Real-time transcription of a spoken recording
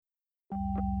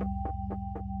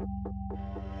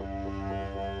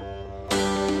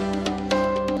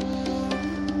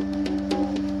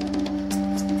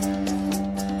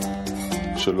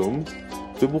שלום,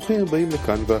 וברוכים הבאים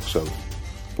לכאן ועכשיו,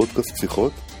 פודקאסט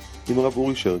שיחות עם הרב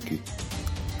אורי שרקי.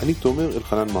 אני תומר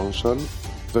אלחנן מרשל,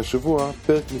 והשבוע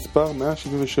פרק מספר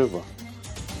 177,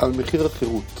 על מחיר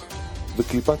החירות,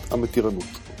 וקליפת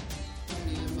המתירנות.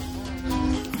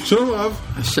 שלום רב.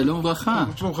 שלום וברכה.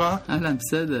 שלומך? אהלן,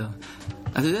 בסדר.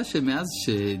 אתה יודע שמאז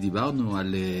שדיברנו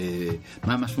על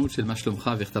מה המשמעות של מה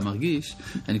שלומך ואיך אתה מרגיש,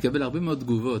 אני אקבל הרבה מאוד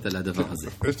תגובות על הדבר הזה.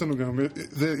 יש לנו גם,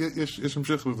 יש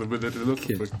המשך לזה בלא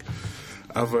ספק.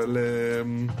 אבל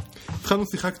התחלנו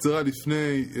שיחה קצרה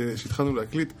לפני שהתחלנו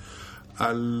להקליט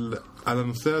על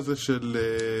הנושא הזה של,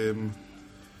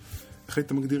 איך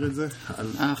היית מגדיר את זה?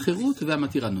 החירות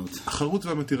והמתירנות. החירות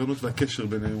והמתירנות והקשר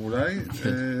ביניהם אולי.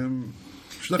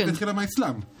 שדווקא התחילה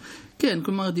מהאסלאם. כן,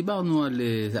 כלומר דיברנו על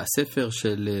הספר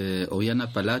של אוריאנה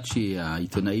פלאצ'י,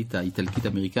 העיתונאית האיטלקית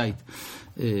אמריקאית,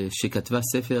 שכתבה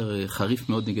ספר חריף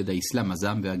מאוד נגד האסלאם,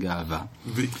 הזעם והגאווה.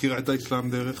 והיא הכירה את האסלאם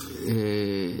דרך?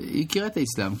 היא הכירה את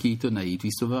האסלאם כעיתונאית,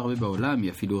 והיא הסתובבה הרבה בעולם,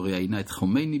 היא אפילו ראיינה את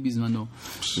חומייני בזמנו,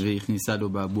 והכניסה לו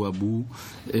באבו אבו,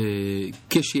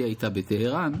 כשהיא הייתה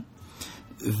בטהרן,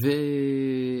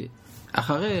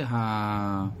 אחרי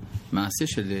המעשה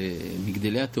של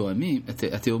מגדלי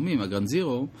התאומים,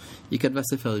 הגרנזירו, היא כתבה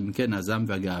ספר עם כן, הזעם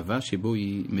והגאווה, שבו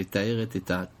היא מתארת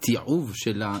את התיעוב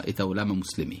שלה, את העולם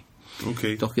המוסלמי.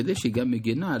 אוקיי. תוך כדי שהיא גם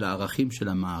מגנה על הערכים של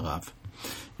המערב.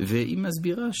 והיא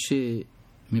מסבירה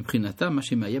שמבחינתה מה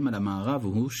שמאיים על המערב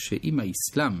הוא שאם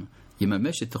האסלאם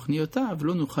יממש את תוכניותיו,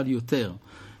 לא נוכל יותר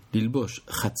ללבוש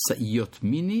חצאיות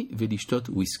מיני ולשתות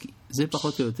וויסקי. זה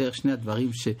פחות או יותר שני הדברים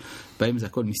שבהם זה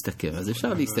הכל מסתכל. אז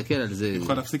אפשר להסתכל על זה.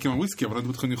 יוכל להפסיק עם הוויסקי, אבל לא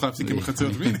בטחון יוכל להפסיק עם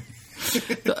החצאיות מיני.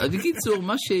 בקיצור,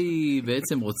 מה שהיא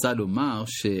בעצם רוצה לומר,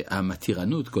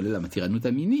 שהמתירנות, כולל המתירנות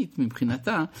המינית,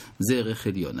 מבחינתה, זה ערך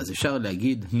עליון. אז אפשר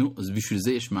להגיד, נו, אז בשביל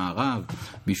זה יש מערב,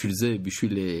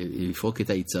 בשביל לפרוק את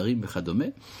היצרים וכדומה.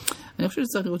 אני חושב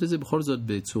שצריך לראות את זה בכל זאת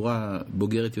בצורה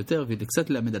בוגרת יותר, וקצת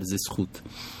ללמד על זה זכות.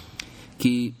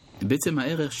 כי בעצם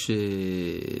הערך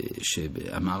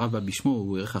שהמערב בא בשמו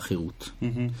הוא ערך החירות.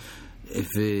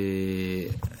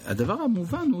 והדבר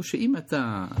המובן הוא שאם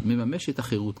אתה מממש את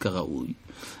החירות כראוי,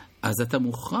 אז אתה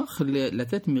מוכרח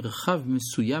לתת מרחב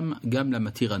מסוים גם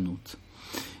למתירנות.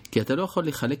 כי אתה לא יכול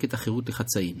לחלק את החירות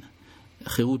לחצאין.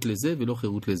 חירות לזה ולא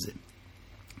חירות לזה.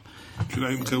 שאלה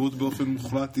אם חירות באופן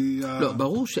מוחלט היא... לא,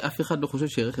 ברור שאף אחד לא חושב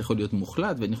שערך יכול להיות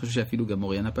מוחלט, ואני חושב שאפילו גם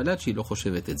אוריאנה פלאצ'י לא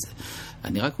חושבת את זה.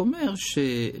 אני רק אומר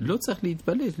שלא צריך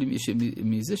להתפלט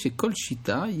מזה שכל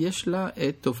שיטה יש לה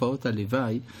את תופעות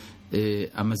הלוואי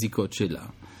המזיקות שלה.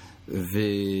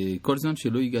 וכל זמן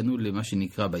שלא הגענו למה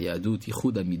שנקרא ביהדות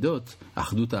ייחוד המידות,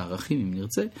 אחדות הערכים אם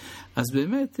נרצה, אז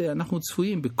באמת אנחנו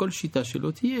צפויים בכל שיטה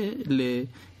שלא תהיה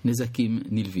לנזקים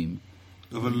נלווים.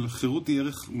 אבל חירות היא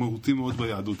ערך מהותי מאוד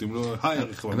ביהדות, אם לא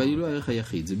הערך. אבל היא לא הערך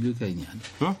היחיד, זה בדיוק העניין.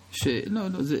 לא,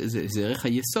 זה ערך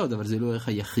היסוד, אבל זה לא הערך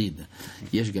היחיד.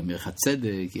 יש גם ערך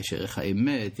הצדק, יש ערך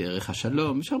האמת, ערך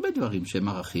השלום, יש הרבה דברים שהם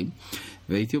ערכים.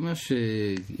 והייתי אומר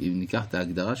שאם ניקח את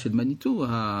ההגדרה של מניטו,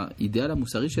 האידאל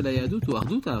המוסרי של היהדות הוא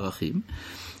אחדות הערכים,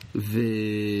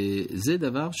 וזה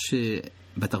דבר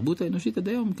בתרבות האנושית עד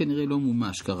היום כנראה לא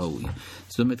מומש כראוי.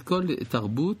 זאת אומרת, כל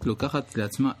תרבות לוקחת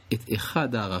לעצמה את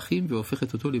אחד הערכים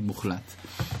והופכת אותו למוחלט.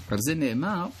 על זה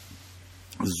נאמר,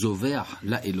 זובח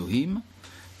לאלוהים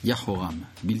יחורם,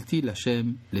 בלתי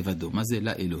לשם לבדו. מה זה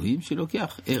לאלוהים?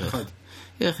 שלוקח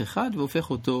ערך אחד והופך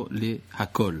אותו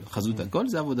להכל. חזות הכל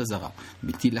זה עבודה זרה.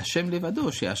 בלתי לשם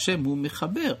לבדו, שהשם הוא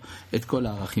מחבר את כל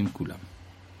הערכים כולם.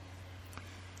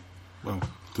 וואו,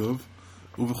 טוב.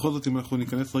 ובכל זאת, אם אנחנו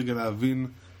ניכנס רגע להבין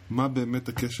מה באמת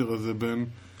הקשר הזה בין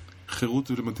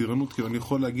חירות ולמתירנות, כי אני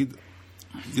יכול להגיד,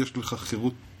 יש לך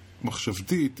חירות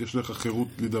מחשבתית, יש לך חירות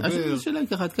לדבר. אז השאלה היא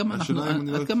ככה, עד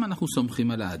כמה אנחנו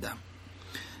סומכים על האדם.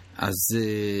 אז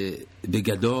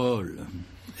בגדול,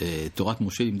 תורת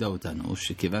משה לימדה אותנו,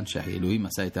 שכיוון שהאלוהים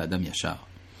עשה את האדם ישר,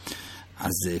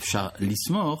 אז אפשר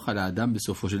לסמוך על האדם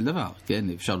בסופו של דבר, כן?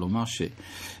 אפשר לומר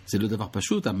שזה לא דבר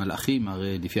פשוט, המלאכים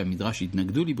הרי לפי המדרש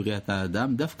התנגדו לבריאת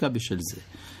האדם דווקא בשל זה,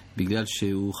 בגלל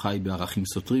שהוא חי בערכים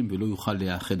סותרים ולא יוכל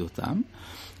לאחד אותם,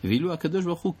 ואילו הקדוש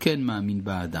ברוך הוא כן מאמין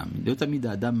באדם. לא תמיד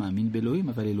האדם מאמין באלוהים,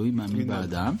 אבל אלוהים מאמין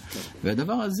באדם,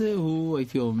 והדבר הזה הוא,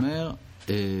 הייתי אומר,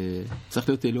 צריך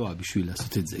להיות אלוה בשביל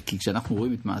לעשות את זה, כי כשאנחנו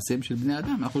רואים את מעשיהם של בני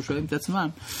אדם, אנחנו שואלים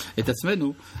את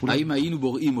עצמנו האם היינו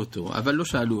בוראים אותו, אבל לא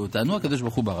שאלו אותנו, הקדוש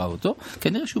ברוך הוא ברא אותו,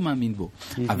 כנראה שהוא מאמין בו.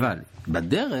 אבל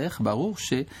בדרך ברור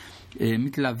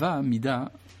שמתלווה מידה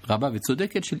רבה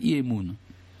וצודקת של אי אמון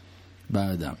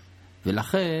באדם,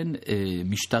 ולכן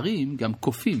משטרים גם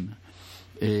כופים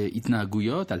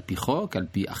התנהגויות על פי חוק, על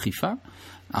פי אכיפה,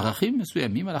 ערכים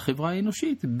מסוימים על החברה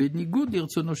האנושית, בניגוד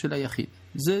לרצונו של היחיד.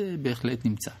 זה בהחלט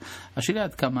נמצא. השאלה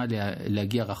עד כמה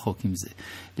להגיע רחוק עם זה.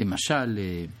 למשל,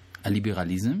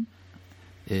 הליברליזם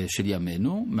של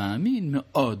ימינו מאמין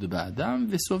מאוד באדם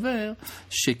וסובר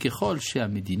שככל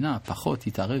שהמדינה פחות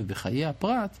תתערב בחיי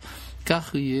הפרט,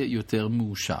 כך יהיה יותר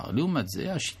מאושר. לעומת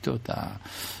זה, השיטות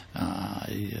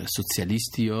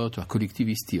הסוציאליסטיות או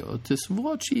הקולקטיביסטיות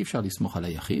סבורות שאי אפשר לסמוך על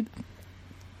היחיד,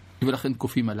 ולכן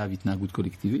כופים עליו התנהגות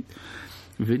קולקטיבית,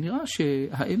 ונראה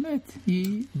שהאמת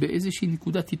היא באיזושהי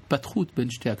נקודת התפתחות בין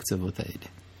שתי הקצוות האלה.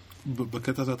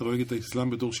 בקטע הזה אתה רואה את האסלאם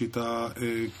בתור שיטה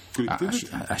קולקטיבית?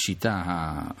 השיטה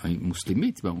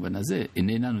המוסלמית במובן הזה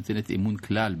איננה נותנת אמון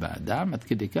כלל באדם, עד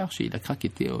כדי כך שהיא לקחה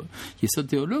כיסוד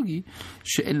תיאולוגי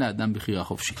שאין לאדם בחירה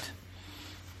חופשית.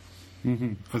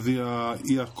 אז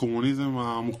היא הקומוניזם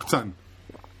המוקצן.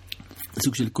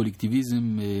 סוג של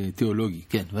קולקטיביזם תיאולוגי,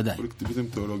 כן, ודאי. קולקטיביזם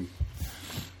תיאולוגי.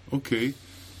 אוקיי.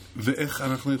 ואיך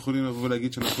אנחנו יכולים לבוא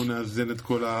ולהגיד שאנחנו נאזן את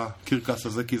כל הקרקס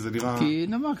הזה, כי זה נראה... כי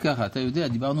נאמר ככה, אתה יודע,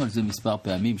 דיברנו על זה מספר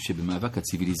פעמים, שבמאבק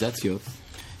הציביליזציות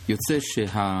יוצא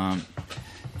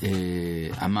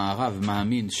שהמערב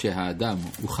מאמין שהאדם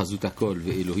הוא חזות הכל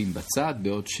ואלוהים בצד,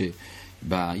 בעוד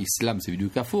שבאסלאם זה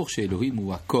בדיוק הפוך, שאלוהים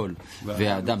הוא הכל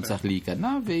והאדם צריך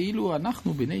להיכנע, ואילו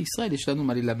אנחנו בני ישראל יש לנו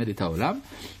מה ללמד את העולם,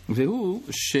 והוא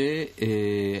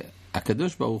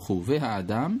הקדוש ברוך הוא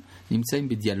והאדם נמצאים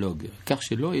בדיאלוג, כך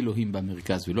שלא אלוהים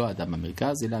במרכז ולא האדם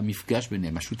במרכז, אלא המפגש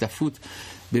ביניהם, השותפות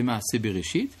במעשה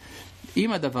בראשית.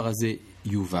 אם הדבר הזה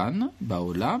יובן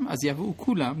בעולם, אז יבואו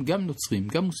כולם, גם נוצרים,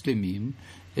 גם מוסלמים,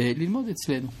 ללמוד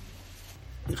אצלנו.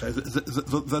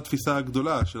 זו התפיסה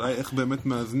הגדולה, שאלה איך באמת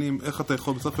מאזנים, איך אתה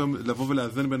יכול בסוף היום לבוא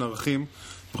ולאזן בין ערכים.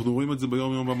 אנחנו רואים את זה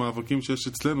ביום יום במאבקים שיש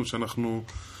אצלנו, שאנחנו...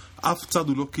 אף צד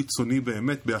הוא לא קיצוני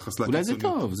באמת ביחס לקיצוניות. אולי זה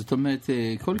טוב, זאת אומרת,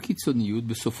 כל קיצוניות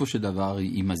בסופו של דבר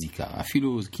היא מזיקה.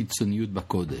 אפילו קיצוניות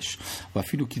בקודש, או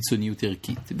אפילו קיצוניות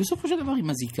ערכית. בסופו של דבר היא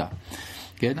מזיקה.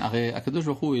 כן? הרי הקדוש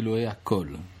ברוך הוא אלוהי הכל.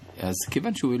 אז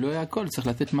כיוון שהוא אלוהי הכל, צריך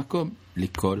לתת מקום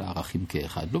לכל הערכים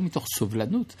כאחד. לא מתוך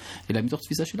סובלנות, אלא מתוך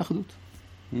תפיסה של אחדות.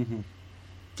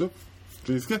 טוב,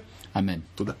 שנזכה. אמן.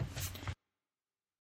 תודה.